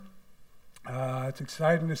It's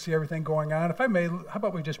exciting to see everything going on. If I may, how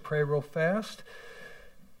about we just pray real fast?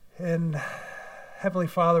 And Heavenly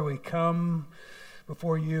Father, we come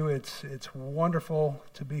before you. It's wonderful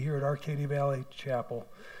to be here at Arcadia Valley Chapel.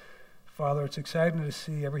 Father, it's exciting to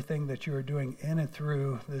see everything that you are doing in and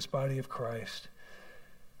through this body of Christ.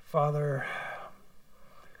 Father,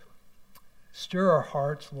 stir our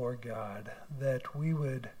hearts, Lord God, that we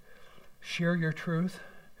would share your truth,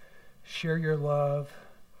 share your love,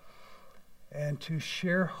 and to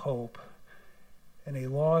share hope in a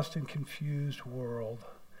lost and confused world.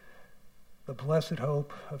 The blessed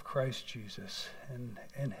hope of Christ Jesus. And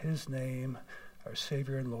in his name, our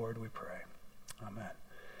Savior and Lord, we pray. Amen.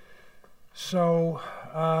 So,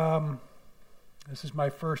 this is my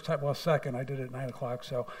first time, well, second, I did it at 9 o'clock.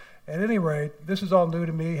 So, at any rate, this is all new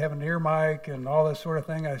to me, having an ear mic and all this sort of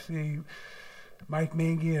thing. I see Mike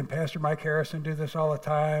Mingy and Pastor Mike Harrison do this all the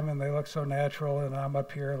time, and they look so natural, and I'm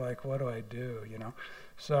up here like, what do I do,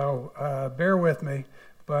 So, bear with me,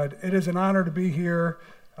 but it is an honor to be here.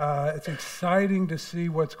 It's exciting to see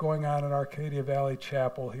what's going on in Arcadia Valley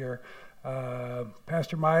Chapel here.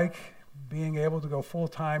 Pastor Mike being able to go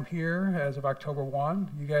full-time here as of October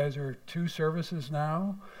 1. You guys are 2 services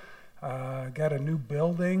now. Got a new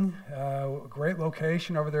building, great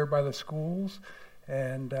location over there by the schools.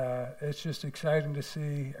 And it's just exciting to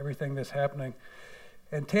see everything that's happening.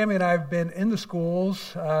 And Tammy and I have been in the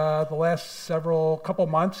schools the last couple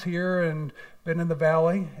months here and been in the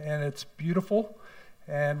valley, and it's beautiful.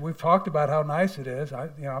 And we've talked about how nice it is.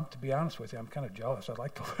 To be honest with you, I'm kind of jealous. I'd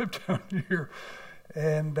like to live down here.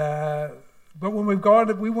 And but when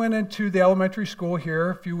we went into the elementary school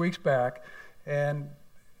here a few weeks back, and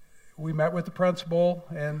we met with the principal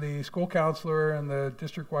and the school counselor and the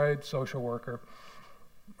district-wide social worker.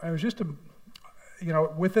 It was just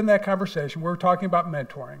within that conversation, we were talking about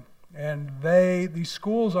mentoring, and these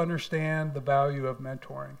schools understand the value of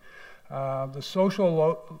mentoring. The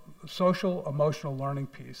social emotional learning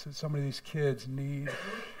piece that some of these kids need,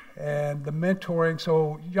 and the mentoring.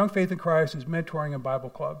 So Young Faith in Christ is mentoring in Bible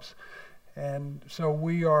clubs, and so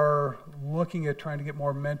we are looking at trying to get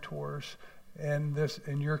more mentors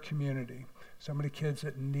in your community. So many kids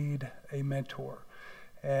that need a mentor,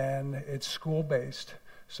 and it's school-based.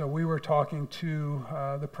 So we were talking to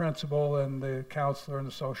the principal and the counselor and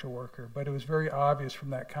the social worker, but it was very obvious from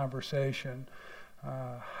that conversation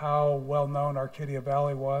how well-known Arcadia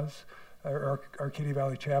Valley was, or Arcadia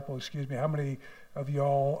Valley Chapel, how many of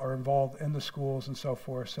y'all are involved in the schools and so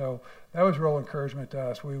forth. So that was real encouragement to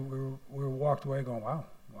us. We walked away going, wow,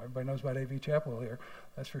 everybody knows about AV Chapel here,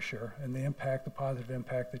 that's for sure, and the positive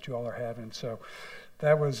impact that you all are having. So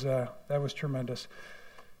that was tremendous.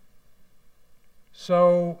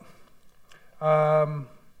 So I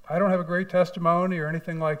don't have a great testimony or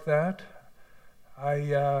anything like that.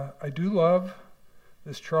 I do love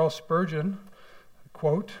this Charles Spurgeon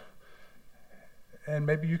quote, and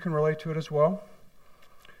maybe you can relate to it as well.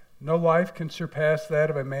 No life can surpass that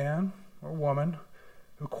of a man or woman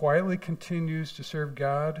who quietly continues to serve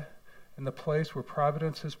God in the place where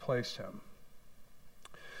providence has placed him.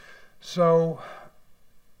 So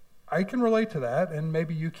I can relate to that, and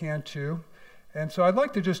maybe you can too. And so I'd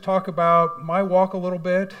like to just talk about my walk a little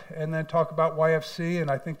bit and then talk about YFC, and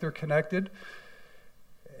I think they're connected.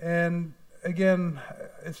 And again,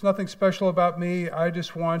 it's nothing special about me. I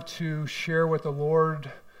just want to share with the Lord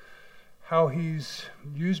how he's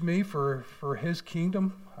used me for his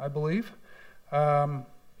kingdom, I believe. I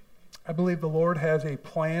believe the Lord has a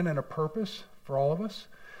plan and a purpose for all of us.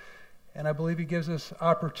 And I believe he gives us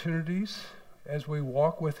opportunities as we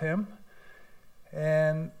walk with him.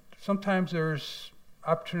 And sometimes there's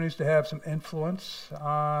opportunities to have some influence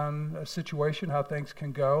on a situation, how things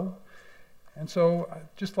can go. And so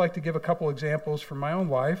I'd just like to give a couple examples from my own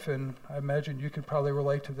life, and I imagine you could probably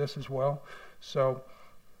relate to this as well. So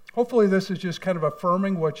hopefully this is just kind of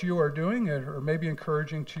affirming what you are doing or maybe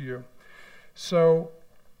encouraging to you. So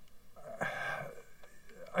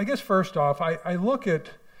I guess first off, I look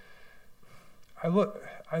at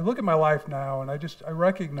my life now, and I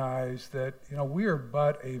recognize that we are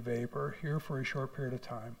but a vapor here for a short period of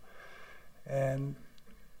time, and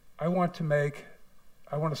I want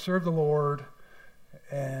to serve the Lord,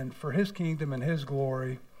 and for His kingdom and His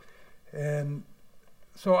glory, and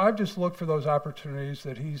so I've just looked for those opportunities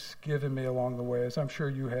that He's given me along the way, as I'm sure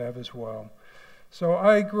you have as well. So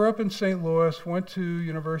I grew up in St. Louis, went to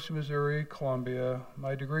University of Missouri, Columbia.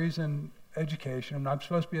 My degree's in education. I'm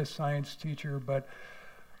supposed to be a science teacher, but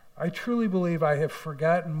I truly believe I have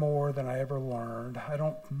forgotten more than I ever learned. I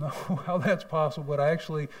don't know how that's possible, but I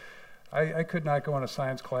could not go in a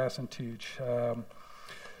science class and teach.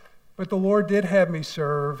 But the Lord did have me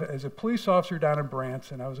serve as a police officer down in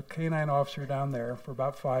Branson. I was a canine officer down there for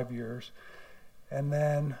about 5 years, and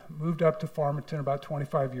then moved up to Farmington about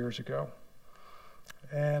 25 years ago.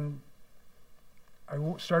 And I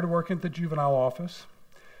started working at the juvenile office,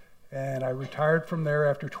 and I retired from there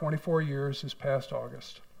after 24 years this past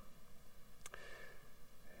August.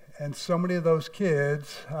 And so many of those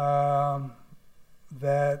kids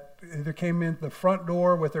that either came in the front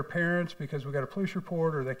door with their parents because we got a police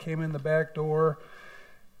report, or they came in the back door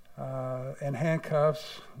in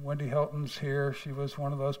handcuffs. Wendy Hilton's here. She was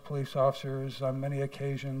one of those police officers on many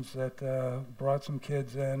occasions that brought some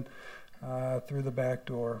kids in through the back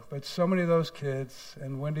door. But so many of those kids,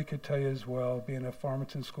 and Wendy could tell you as well, being a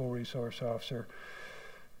Farmington School Resource Officer,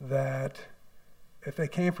 that if they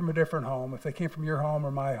came from a different home, if they came from your home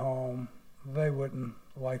or my home, they wouldn't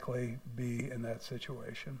likely be in that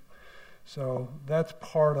situation. So that's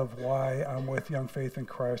part of why I'm with Young Faith in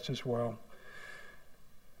Christ as well.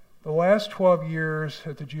 The last 12 years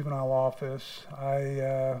at the juvenile office,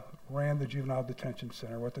 I ran the juvenile detention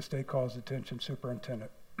center, what the state calls detention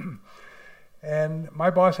superintendent. And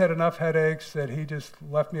my boss had enough headaches that he just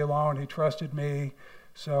left me alone. He trusted me.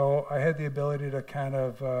 So I had the ability to kind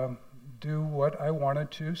of do what I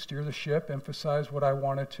wanted to, steer the ship, emphasize what I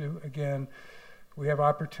wanted to. Again, we have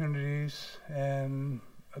opportunities and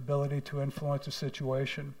ability to influence a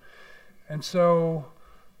situation. And so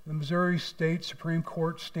the Missouri State Supreme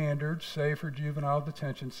Court standards say for juvenile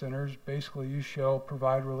detention centers, basically you shall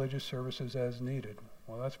provide religious services as needed.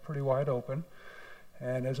 Well, that's pretty wide open.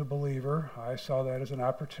 And as a believer, I saw that as an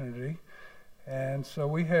opportunity. And so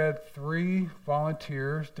we had 3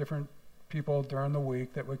 volunteers, different people during the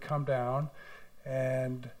week that would come down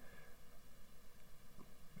and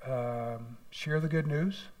share the good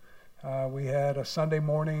news. We had a Sunday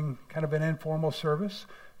morning, kind of an informal service.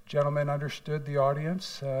 Gentlemen understood the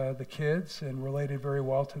audience, the kids, and related very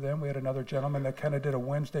well to them. We had another gentleman that kind of did a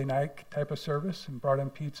Wednesday night type of service and brought in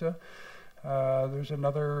pizza. There's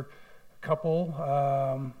another couple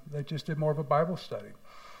that just did more of a Bible study.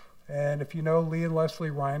 And if you know Lee and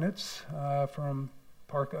Leslie Reinitz from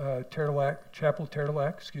Chapel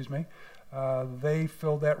Terrelac, they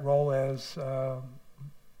filled that role as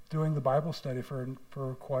doing the Bible study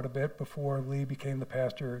for quite a bit before Lee became the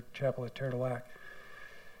pastor at Chapel at Terrelac.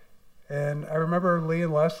 And I remember Lee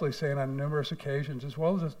and Leslie saying on numerous occasions, as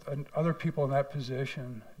well as other people in that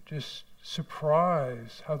position, just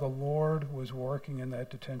surprised how the Lord was working in that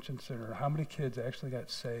detention center, how many kids actually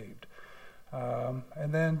got saved.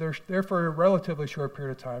 And then they're there for a relatively short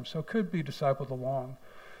period of time, so it could be discipled along.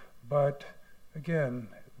 But again,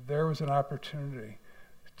 there was an opportunity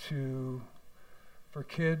for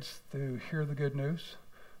kids to hear the good news.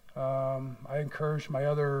 I encouraged my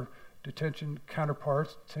other detention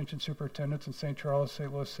counterparts, detention superintendents in St. Charles,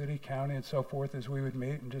 St. Louis City, County, and so forth, as we would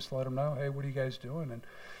meet and just let them know, hey, what are you guys doing? And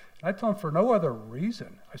I told them for no other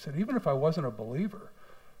reason. I said, even if I wasn't a believer,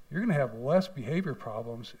 you're going to have less behavior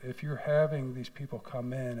problems if you're having these people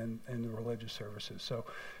come in the religious services. So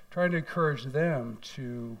trying to encourage them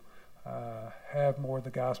to have more of the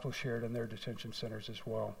gospel shared in their detention centers as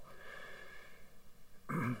well.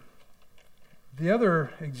 The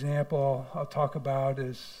other example I'll talk about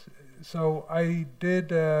is, so I did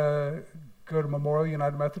go to Memorial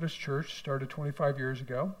United Methodist Church, started 25 years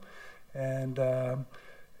ago, and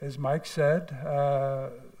as Mike said,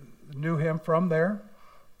 knew him from there.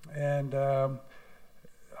 And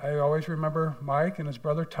I always remember Mike and his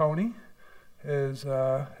brother Tony, his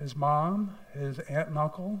mom, his aunt and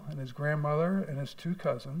uncle, and his grandmother, and his 2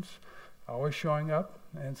 cousins, always showing up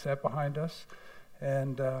and sat behind us.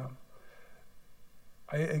 And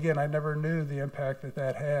I never knew the impact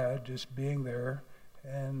that had, just being there.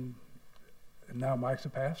 And now Mike's a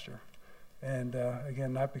pastor. And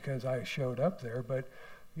again, not because I showed up there, but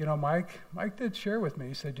Mike did share with me.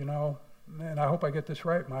 He said, and I hope I get this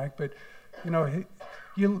right, Mike, but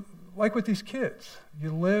you like with these kids,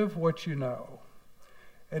 you live what you know.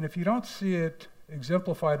 And if you don't see it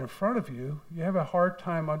exemplified in front of you, you have a hard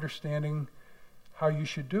time understanding how you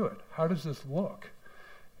should do it. How does this look?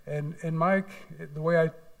 And Mike, the way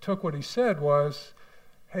I took what he said was,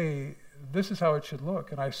 hey, this is how it should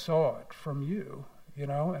look, and I saw it from you,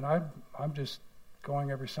 and I'm just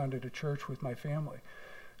going every Sunday to church with my family.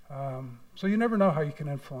 So you never know how you can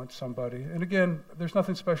influence somebody. And again, there's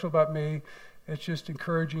nothing special about me. It's just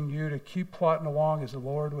encouraging you to keep plotting along as the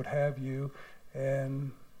Lord would have you.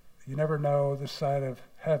 And you never know this side of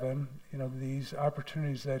heaven, these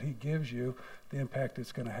opportunities that he gives you, the impact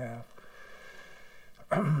it's going to have.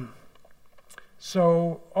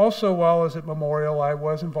 So also while I was at Memorial, I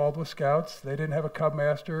was involved with Scouts. They didn't have a Cub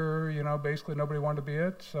Master, basically nobody wanted to be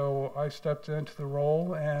it. So I stepped into the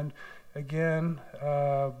role. And again,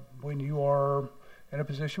 when you are in a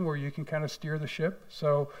position where you can kind of steer the ship.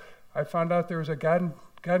 So I found out there was a God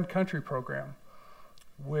and Country program,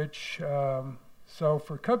 which, so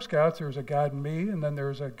for Cub Scouts, there was a God and Me, and then there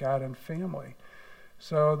was a God and Family.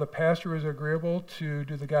 So the pastor was agreeable to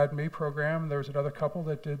do the God and Me program. There was another couple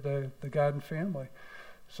that did the God and Family.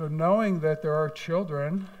 So knowing that there are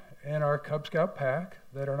children in our Cub Scout pack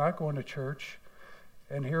that are not going to church,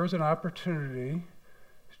 and here's an opportunity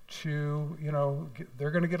to, they're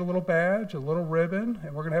going to get a little badge, a little ribbon,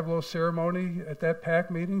 and we're going to have a little ceremony at that pack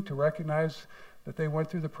meeting to recognize that they went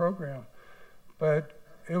through the program. But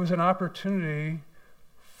it was an opportunity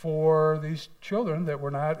for these children that were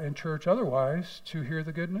not in church otherwise to hear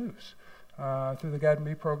the good news through the God and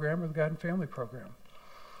Me program or the God and Family program.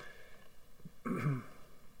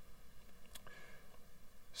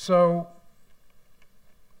 So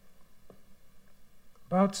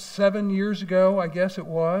about 7 years ago, I guess it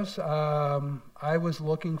was, I was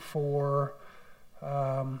looking for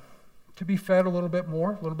to be fed a little bit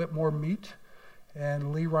more meat.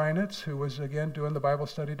 And Lee Reinitz, who was, again, doing the Bible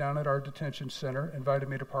study down at our detention center, invited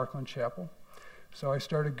me to Parkland Chapel. So I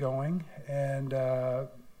started going, and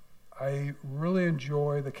I really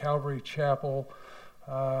enjoy the Calvary Chapel.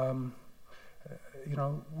 We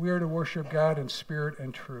are to worship God in spirit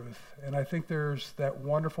and truth. And I think there's that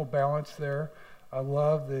wonderful balance there. I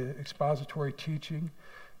love the expository teaching.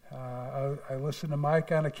 I listen to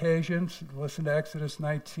Mike on occasions, listen to Exodus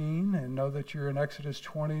 19, and know that you're in Exodus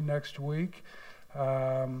 20 next week.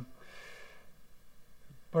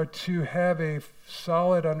 But to have a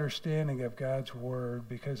solid understanding of God's Word,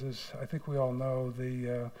 because as I think we all know,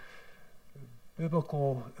 the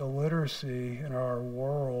biblical illiteracy in our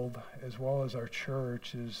world as well as our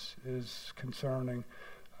church is concerning.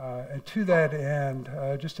 And to that end,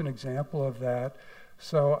 just an example of that.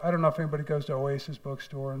 So I don't know if anybody goes to Oasis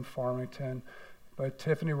Bookstore in Farmington, but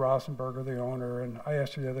Tiffany Rosenberger, the owner, and I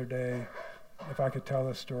asked her the other day if I could tell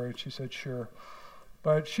this story, and she said sure.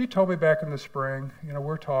 But she told me back in the spring,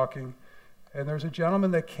 we're talking, and there's a gentleman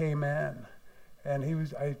that came in, and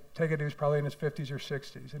I take it he was probably in his 50s or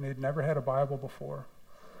 60s, and he'd never had a Bible before.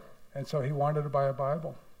 And so he wanted to buy a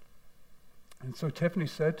Bible. And so Tiffany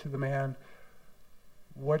said to the man,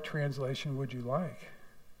 "What translation would you like?"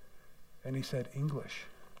 And he said, "English."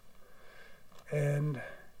 And,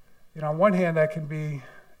 on one hand, that can be,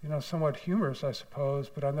 somewhat humorous, I suppose,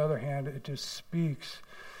 but on the other hand, it just speaks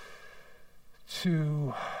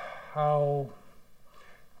to how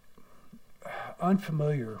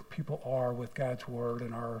unfamiliar people are with God's Word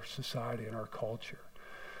in our society and our culture.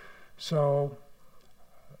 So,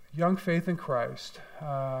 Young Faith in Christ,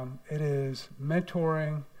 it is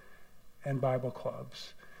mentoring and Bible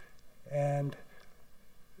clubs. And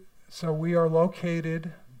so we are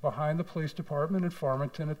located behind the police department in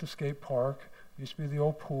Farmington at the skate park. Used to be the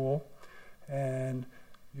old pool. And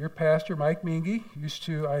your pastor, Mike Mingy,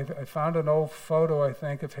 I found an old photo, I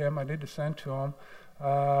think, of him. I need to send to him,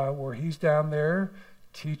 where he's down there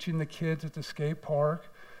teaching the kids at the skate park.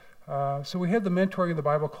 So we had the mentoring of the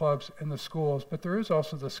Bible clubs in the schools, but there is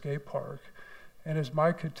also the skate park. And as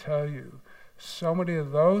Mike could tell you, so many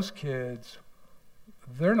of those kids,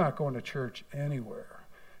 they're not going to church anywhere.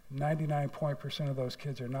 99% of those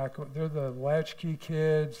kids are not going. They're the latchkey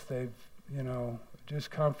kids. They've,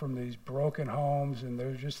 just come from these broken homes, and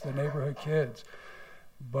they're just the neighborhood kids.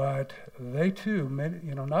 But they too,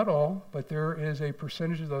 not all, but there is a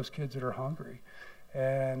percentage of those kids that are hungry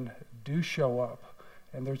and do show up.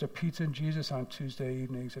 And there's a Pizza and Jesus on Tuesday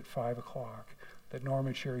evenings at 5 o'clock that Norm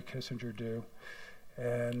and Sherry Kissinger do.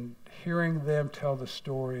 And hearing them tell the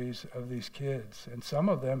stories of these kids, and some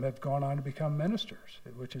of them have gone on to become ministers,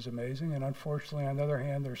 which is amazing. And unfortunately, on the other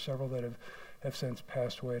hand, there's several that have since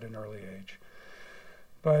passed away at an early age.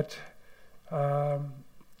 But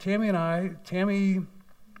Tammy I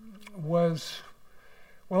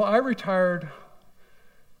retired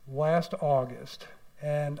last August,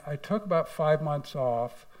 and I took about 5 months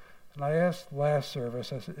off, and I asked last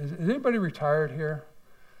service, I said, is anybody retired here?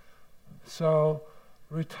 So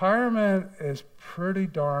retirement is pretty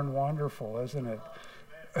darn wonderful, isn't it?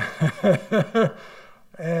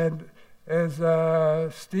 And as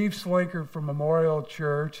Steve Slinker from Memorial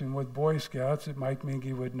Church and with Boy Scouts that Mike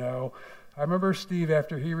Mingy would know, I remember Steve,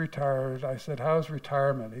 after he retired, I said, "How's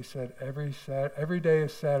retirement?" He said, every day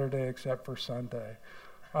is Saturday except for Sunday.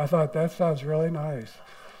 I thought, that sounds really nice.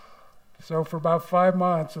 So for about 5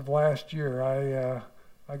 months of last year,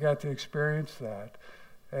 I got to experience that.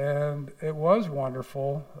 And it was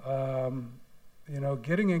wonderful.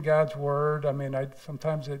 getting in God's Word. I mean,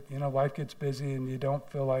 sometimes life gets busy and you don't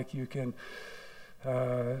feel like you can,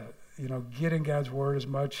 get in God's Word as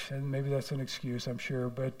much, and maybe that's an excuse, I'm sure,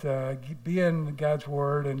 but be in God's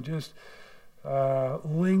Word and just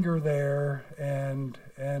linger there, and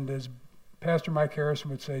as Pastor Mike Harrison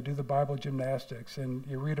would say, do the Bible gymnastics, and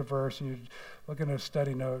you read a verse and you're looking at a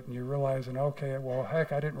study note and you're realizing, okay, well,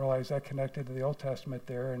 heck, I didn't realize that connected to the Old Testament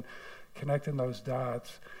there, and connecting those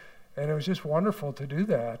dots. And it was just wonderful to do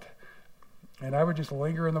that. And I would just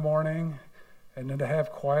linger in the morning, and then to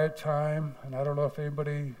have quiet time. And I don't know if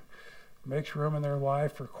anybody makes room in their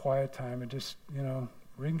life for quiet time, and just,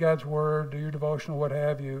 reading God's Word, do your devotional, what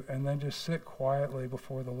have you, and then just sit quietly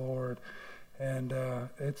before the Lord. And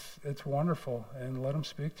it's wonderful, and let Him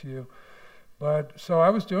speak to you. But so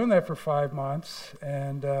I was doing that for 5 months,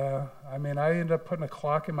 and I ended up putting a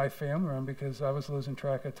clock in my family room because I was losing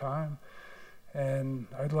track of time. And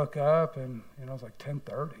I'd look up, and it was like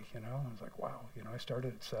 10:30. I was like, wow, I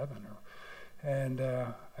started at 7. And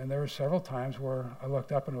there were several times where I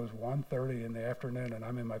looked up and it was 1:30 in the afternoon, and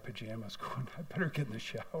I'm in my pajamas going, I better get in the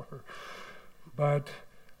shower. But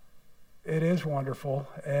it is wonderful.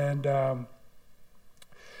 And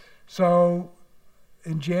so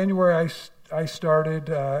in January, I started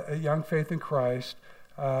a Young Faith in Christ.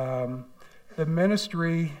 The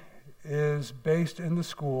ministry is based in the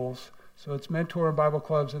schools, so it's mentor and Bible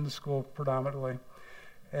clubs in the school predominantly.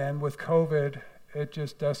 And with COVID, it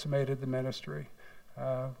just decimated the ministry.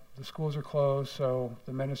 The schools are closed, so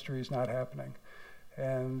the ministry is not happening.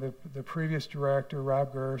 And the previous director,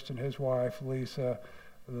 Rob Gerst, and his wife, Lisa,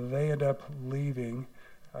 they end up leaving.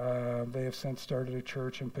 They have since started a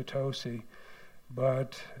church in Potosi,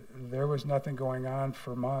 but there was nothing going on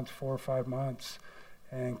for months, 4 or 5 months.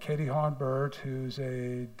 And Katie Hawnbert, who's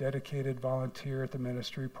a dedicated volunteer at the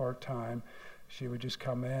ministry part-time, she would just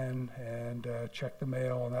come in and check the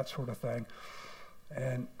mail and that sort of thing.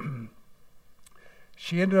 And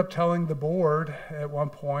she ended up telling the board at one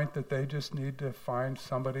point that they just need to find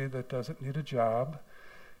somebody that doesn't need a job.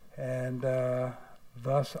 And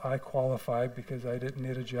thus I qualified because I didn't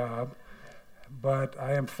need a job. But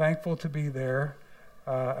I am thankful to be there.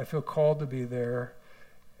 I feel called to be there.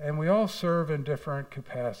 And we all serve in different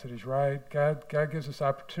capacities, right? God gives us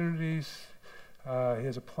opportunities. He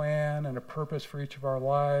has a plan and a purpose for each of our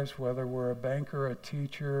lives, whether we're a banker, a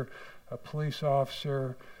teacher, a police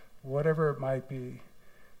officer, whatever it might be.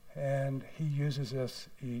 And He uses us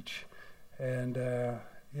each. And,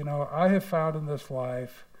 I have found in this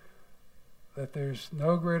life that there's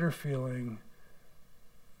no greater feeling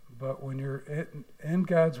but when you're in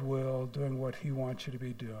God's will, doing what He wants you to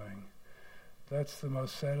be doing. That's the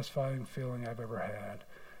most satisfying feeling I've ever had.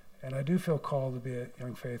 And I do feel called to be at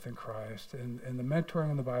Young Faith in Christ and the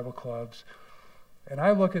mentoring in the Bible clubs. And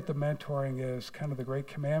I look at the mentoring as kind of the Great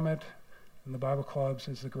Commandment, and the Bible clubs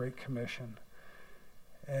as the Great Commission.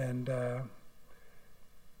 And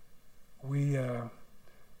we have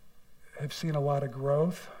seen a lot of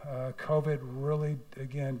growth. COVID really,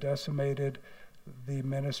 again, decimated the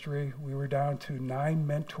ministry. We were down to 9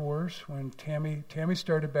 mentors when Tammy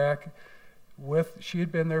started back she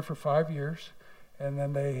had been there for 5 years, and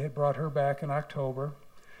then they had brought her back in October.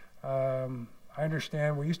 I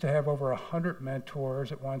understand we used to have over 100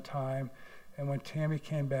 mentors at one time, and when Tammy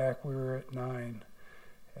came back, we were at 9.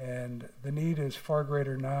 And the need is far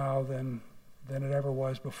greater now than it ever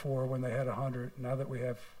was before when they had 100, now that we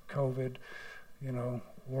have COVID,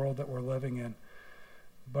 world that we're living in.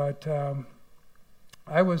 But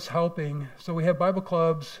I was helping, so we had Bible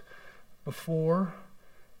clubs before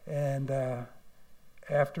and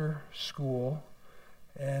after school.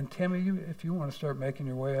 And Tammy, if you want to start making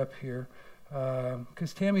your way up here,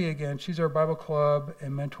 because Tammy, again, she's our Bible club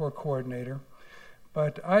and mentor coordinator.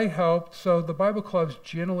 But I helped, so the Bible clubs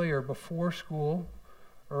generally are before school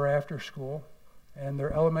or after school, and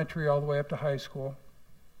they're elementary all the way up to high school.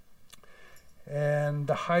 And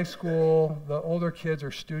the high school, the older kids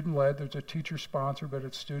are student-led. There's a teacher sponsor, but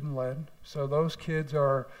it's student-led. So those kids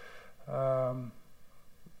are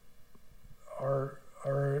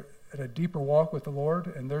at a deeper walk with the Lord,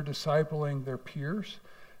 and they're discipling their peers.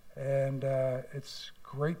 And it's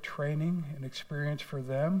great training and experience for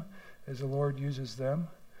them as the Lord uses them.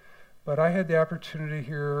 But I had the opportunity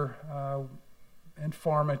here in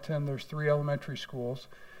Farmington. There's 3 elementary schools.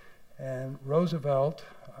 And Roosevelt,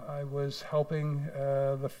 I was helping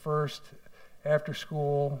the first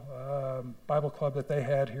after-school Bible club that they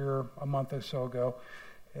had here a month or so ago.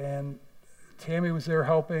 And Tammy was there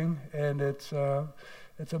helping, and it's a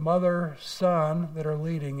mother-son that are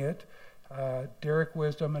leading it, Derek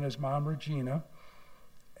Wisdom and his mom, Regina.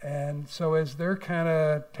 And so as they're kind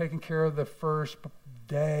of taking care of the first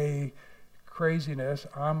day craziness,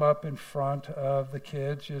 I'm up in front of the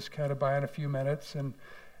kids, just kind of buying a few minutes, and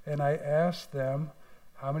I asked them,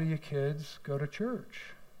 how many of you kids go to church?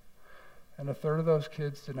 And a third of those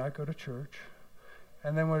kids did not go to church.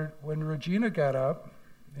 And then when Regina got up,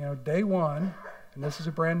 day one, and this is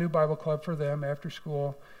a brand new Bible club for them after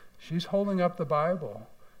school, she's holding up the Bible,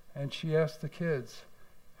 and she asked the kids,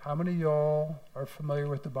 how many of y'all are familiar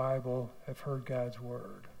with the Bible, have heard God's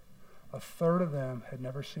word? A third of them had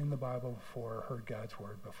never seen the Bible before or heard God's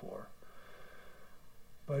word before.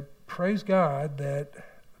 But praise God that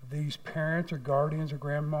these parents or guardians or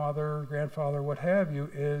grandmother or grandfather, what have you,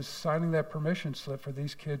 is signing that permission slip for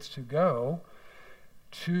these kids to go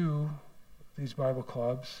to these Bible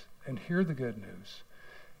clubs and hear the good news.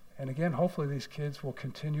 And again, hopefully these kids will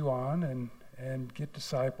continue on and get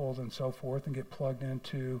discipled and so forth and get plugged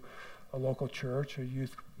into a local church, a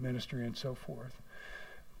youth ministry, and so forth.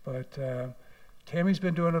 But Tammy's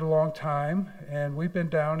been doing it a long time, and we've been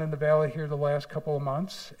down in the valley here the last couple of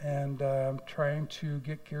months and trying to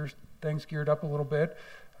get things geared up a little bit,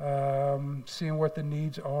 seeing what the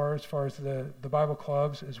needs are as far as the Bible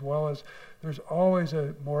clubs, as well as there's always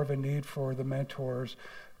more of a need for the mentors.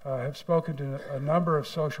 I've spoken to a number of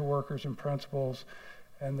social workers and principals,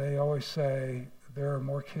 and they always say there are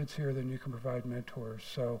more kids here than you can provide mentors.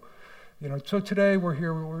 So, so today we're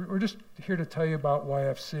here. We're just here to tell you about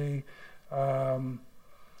YFC.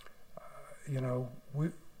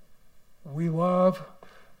 We love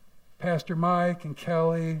Pastor Mike and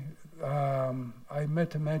Kelly. I meant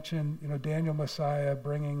to mention, Daniel Messiah,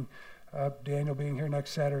 bringing up Daniel being here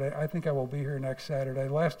next Saturday. I think I will be here next Saturday.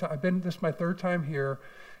 This is my third time here,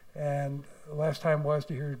 and the last time was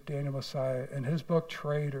to hear Daniel Messiah and his book,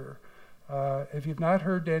 Traitor. If you've not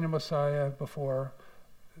heard Daniel Messiah before,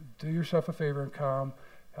 do yourself a favor and come.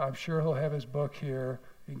 I'm sure he'll have his book here.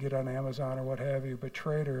 You can get on Amazon or what have you. But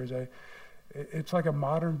Traitor is it's like a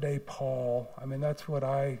modern day Paul. I mean, that's what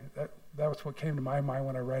what came to my mind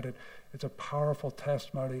when I read it. It's a powerful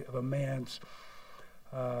testimony of a man's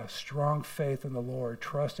strong faith in the Lord,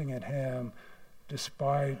 trusting in Him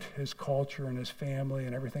despite his culture and his family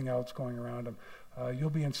and everything else going around him. You'll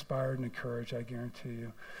be inspired and encouraged, I guarantee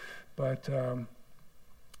you. But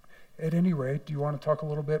at any rate, do you want to talk a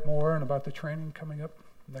little bit more and about the training coming up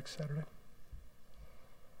next Saturday?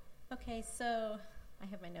 Okay, so I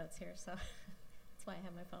have my notes here, so that's why I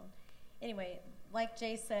have my phone. Anyway, like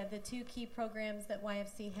Jay said, the two key programs that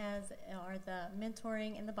YFC has are the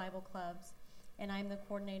mentoring and the Bible clubs, and I'm the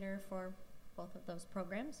coordinator for both of those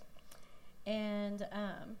programs. And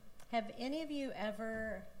have any of you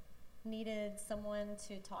ever needed someone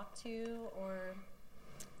to talk to, or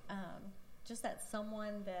just that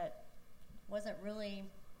someone that wasn't really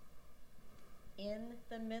in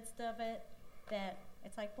the midst of it, that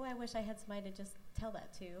it's like, boy, I wish I had somebody to just tell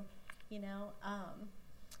that to,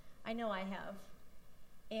 I know I have.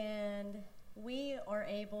 And we are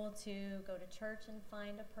able to go to church and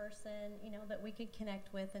find a person, that we could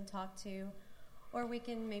connect with and talk to, or we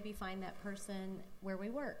can maybe find that person where we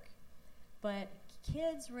work. But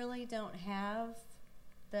kids really don't have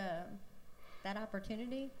that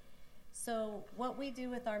opportunity. So what we do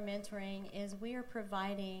with our mentoring is we are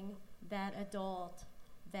providing that adult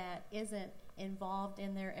that isn't involved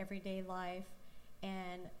in their everyday life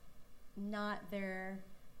and not their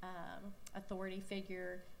authority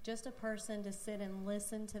figure, just a person to sit and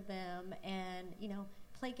listen to them and,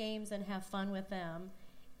 play games and have fun with them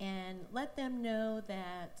and let them know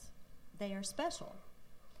that they are special.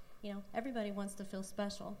 Everybody wants to feel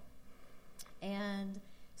special. And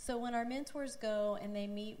so when our mentors go and they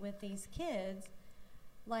meet with these kids,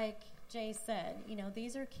 like Jay said,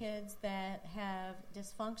 these are kids that have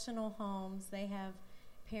dysfunctional homes. They have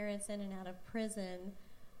parents in and out of prison,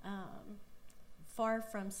 far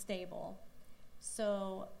from stable.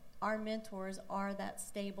 So our mentors are that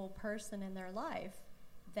stable person in their life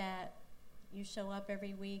that you show up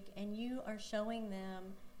every week and you are showing them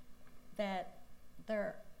that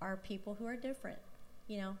there are people who are different.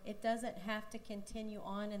 It doesn't have to continue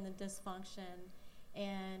on in the dysfunction,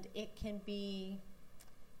 and it can be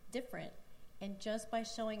different. And just by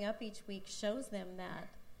showing up each week shows them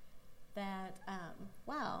that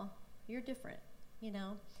wow, you're different,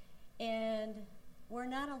 And we're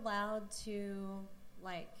not allowed to,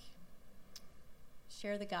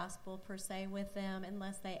 share the gospel per se with them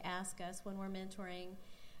unless they ask us when we're mentoring.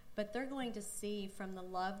 But they're going to see from the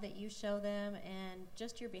love that you show them and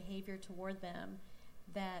just your behavior toward them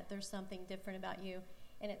that there's something different about you.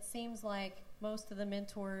 And it seems like most of the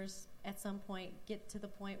mentors at some point get to the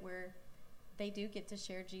point where they do get to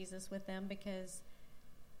share Jesus with them because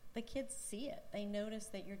the kids see it. They notice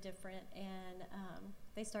that you're different, and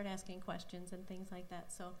they start asking questions and things like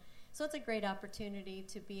that. So it's a great opportunity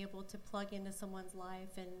to be able to plug into someone's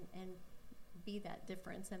life and be that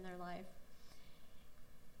difference in their life.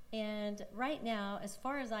 And right now, as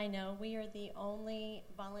far as I know, we are the only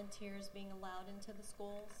volunteers being allowed into the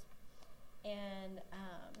schools. And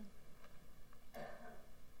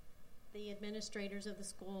the administrators of the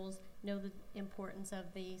schools know the importance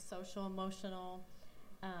of the social, emotional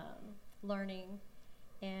learning.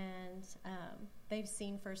 And they've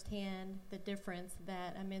seen firsthand the difference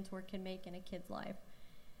that a mentor can make in a kid's life.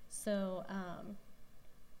 So,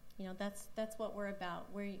 that's what we're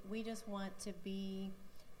about. We just want to be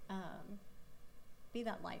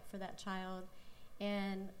that light for that child.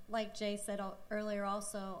 And like Jay said earlier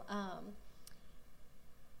also,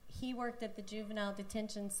 he worked at the juvenile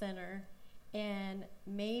detention center, and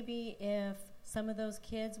maybe if some of those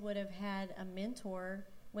kids would have had a mentor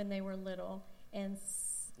when they were little and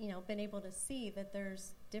been able to see that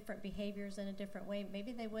there's different behaviors in a different way,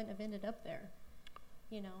 maybe they wouldn't have ended up there.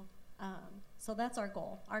 So that's our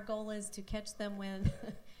goal. Our goal is to catch them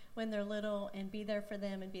when they're little and be there for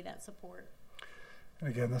them and be that support. And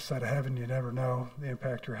again, this side of heaven, you never know the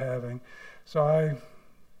impact you're having. So I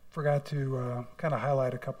forgot to kind of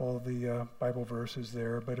highlight a couple of the Bible verses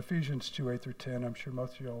there, but Ephesians 2:8-10, I'm sure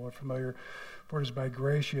most of you all are familiar. For it is by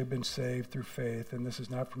grace you have been saved through faith, and this is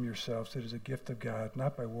not from yourselves. It is a gift of God,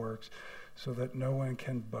 not by works, so that no one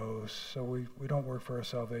can boast. So we don't work for our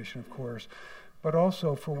salvation, of course. But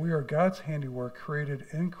also, for we are God's handiwork, created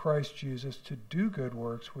in Christ Jesus to do good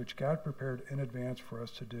works, which God prepared in advance for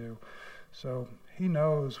us to do. So he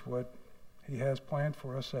knows what he has planned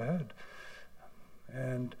for us ahead.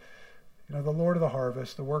 And, the Lord of the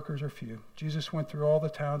harvest, the workers are few. Jesus went through all the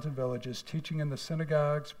towns and villages, teaching in the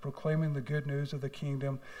synagogues, proclaiming the good news of the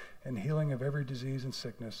kingdom, and healing of every disease and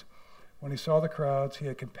sickness. When he saw the crowds, he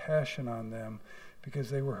had compassion on them, because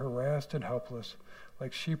they were harassed and helpless,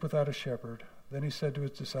 like sheep without a shepherd. Then he said to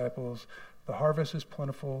his disciples, the harvest is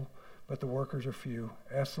plentiful, but the workers are few.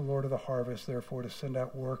 Ask the Lord of the harvest, therefore, to send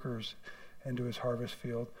out workers into his harvest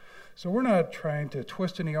field. So we're not trying to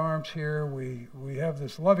twist any arms here. We have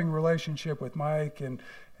this loving relationship with Mike and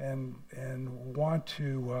want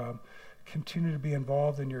to continue to be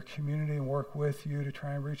involved in your community and work with you to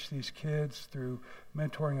try and reach these kids through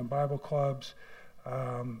mentoring and Bible clubs.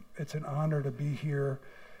 It's an honor to be here.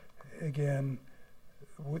 Again,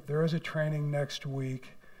 there is a training next week,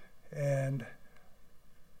 and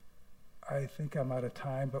I think I'm out of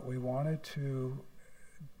time, but we wanted to,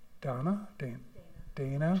 Dana,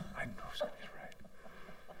 I know I was going to get it right.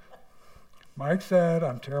 Mike said,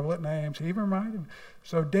 I'm terrible at names. He even reminded me.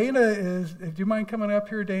 So Dana do you mind coming up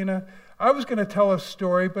here, Dana? I was going to tell a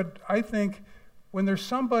story, but I think when there's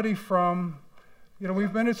somebody from,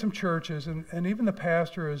 we've been at some churches, and even the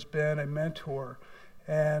pastor has been a mentor,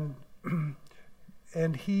 and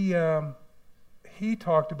he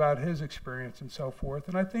talked about his experience and so forth.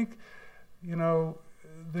 And I think,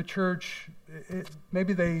 the church,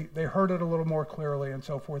 maybe they heard it a little more clearly and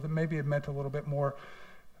so forth, and maybe it meant a little bit more.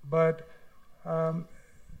 But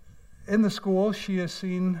in the school, she has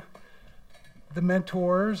seen the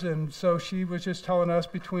mentors, and so she was just telling us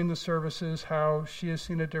between the services how she has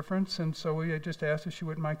seen a difference. And so we just asked if she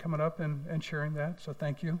wouldn't mind coming up and sharing that. So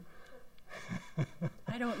thank you.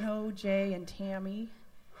 I don't know Jay and Tammy,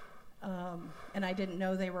 and I didn't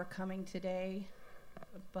know they were coming today,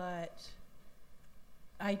 but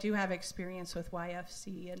I do have experience with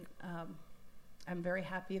YFC, and I'm very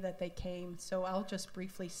happy that they came. So I'll just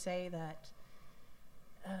briefly say that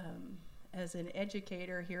as an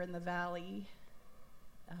educator here in the Valley,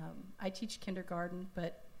 I teach kindergarten,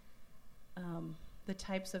 but the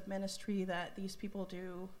types of ministry that these people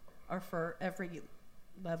do are for every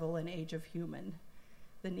level and age of human.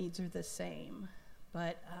 The needs are the same.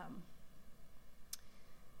 But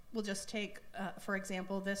we'll just take, for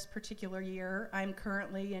example, this particular year, I'm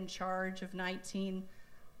currently in charge of 19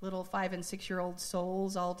 little 5- and 6-year-old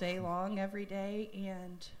souls all day long, every day.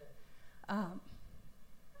 And,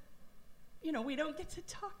 we don't get to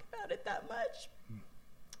talk about it that much.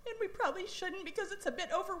 And we probably shouldn't, because it's a bit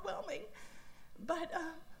overwhelming. But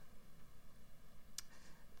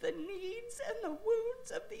the needs and the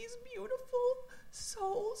wounds of these beautiful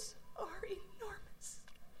souls are enormous.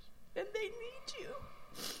 And they need you.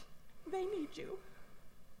 They need you.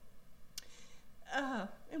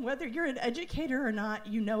 And whether you're an educator or not,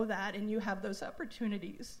 you know that, and you have those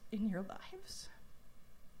opportunities in your lives.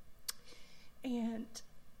 And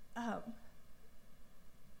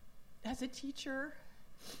as a teacher,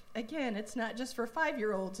 again, it's not just for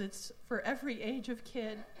 5-year-olds, it's for every age of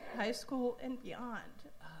kid, high school and beyond.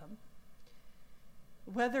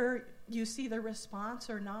 whether you see the response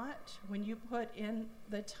or not, when you put in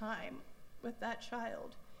the time with that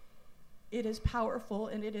child, it is powerful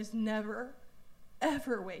and it is never,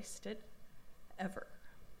 ever wasted, ever.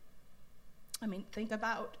 I mean, think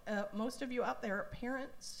about, most of you out there are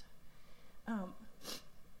parents,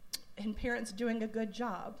 and parents doing a good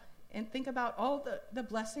job. And think about all the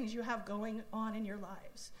blessings you have going on in your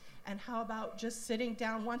lives. And how about just sitting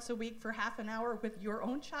down once a week for half an hour with your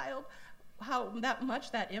own child, how that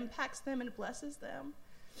much that impacts them and blesses them.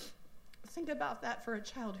 Think about that for a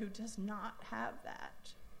child who does not have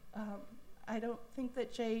that. I don't think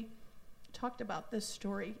that Jay talked about this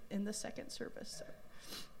story in the second service.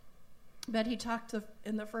 But he talked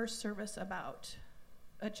in the first service about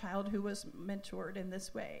a child who was mentored in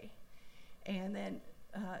this way. And then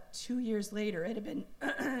 2 years later, it had been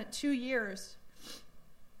 2 years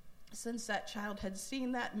since that child had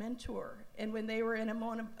seen that mentor. And when they were in a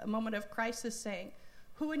moment of crisis saying,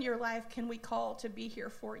 who in your life can we call to be here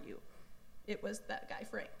for you? It was that guy,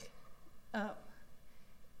 Frank.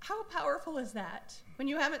 How powerful is that when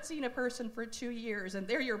you haven't seen a person for 2 years and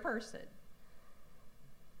they're your person?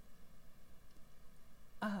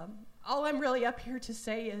 All I'm really up here to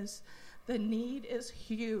say is the need is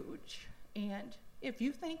huge. And if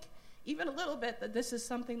you think even a little bit that this is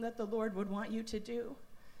something that the Lord would want you to do,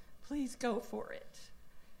 please go for it,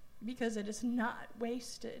 because it is not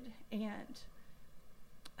wasted. And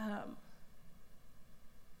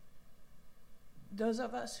those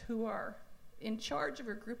of us who are in charge of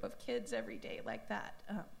a group of kids every day like that,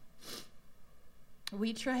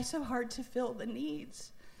 we try so hard to fill the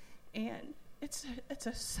needs, and it's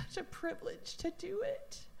such a privilege to do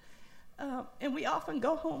it. And we often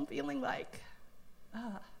go home feeling like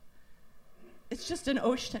it's just an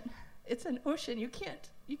ocean. It's an ocean. You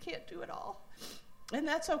can't do it all, and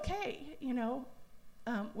that's okay. You know,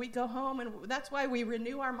 we go home, and that's why we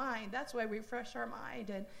renew our mind. That's why we refresh our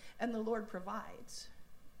mind, and the Lord provides.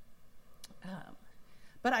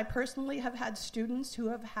 But I personally have had students who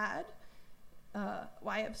have had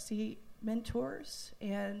YFC mentors,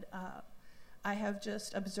 and I have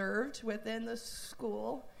just observed within the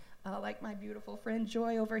school, like my beautiful friend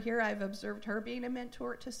Joy over here, I've observed her being a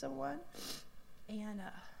mentor to someone. And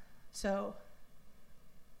so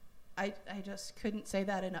I just couldn't say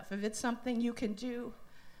that enough. If it's something you can do,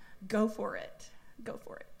 go for it. Go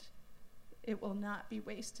for it. It will not be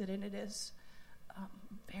wasted, and it is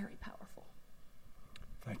very powerful.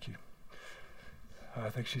 Thank you.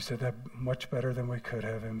 I think she said that much better than we could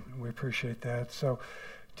have, and we appreciate that. So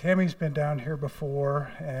Tammy's been down here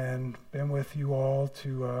before and been with you all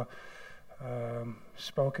to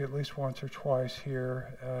spoke at least once or twice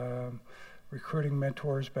here, recruiting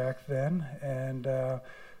mentors back then. And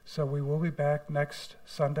so we will be back next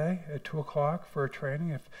Sunday at 2 o'clock for a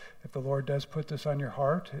training. If the Lord does put this on your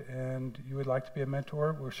heart and you would like to be a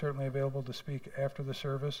mentor, we're certainly available to speak after the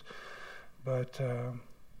service. But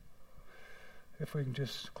if we can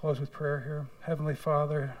just close with prayer here. Heavenly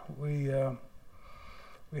Father, we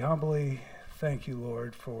humbly thank you,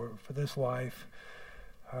 Lord, for this life.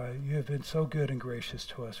 You have been so good and gracious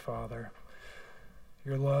to us, Father.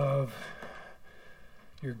 Your love,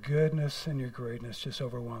 your goodness, and your greatness just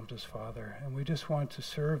overwhelms us, Father. And we just want to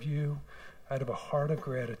serve you out of a heart of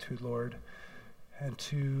gratitude, Lord, and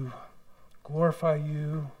to glorify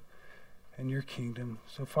you and your kingdom.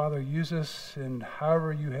 So, Father, use us in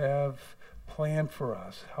however you have planned for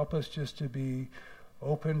us. Help us just to be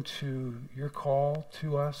open to your call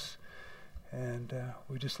to us. And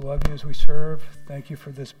we just love you as we serve. Thank you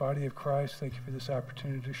for this body of Christ. Thank you for this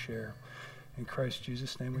opportunity to share. In Christ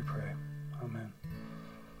Jesus' name we pray. Amen.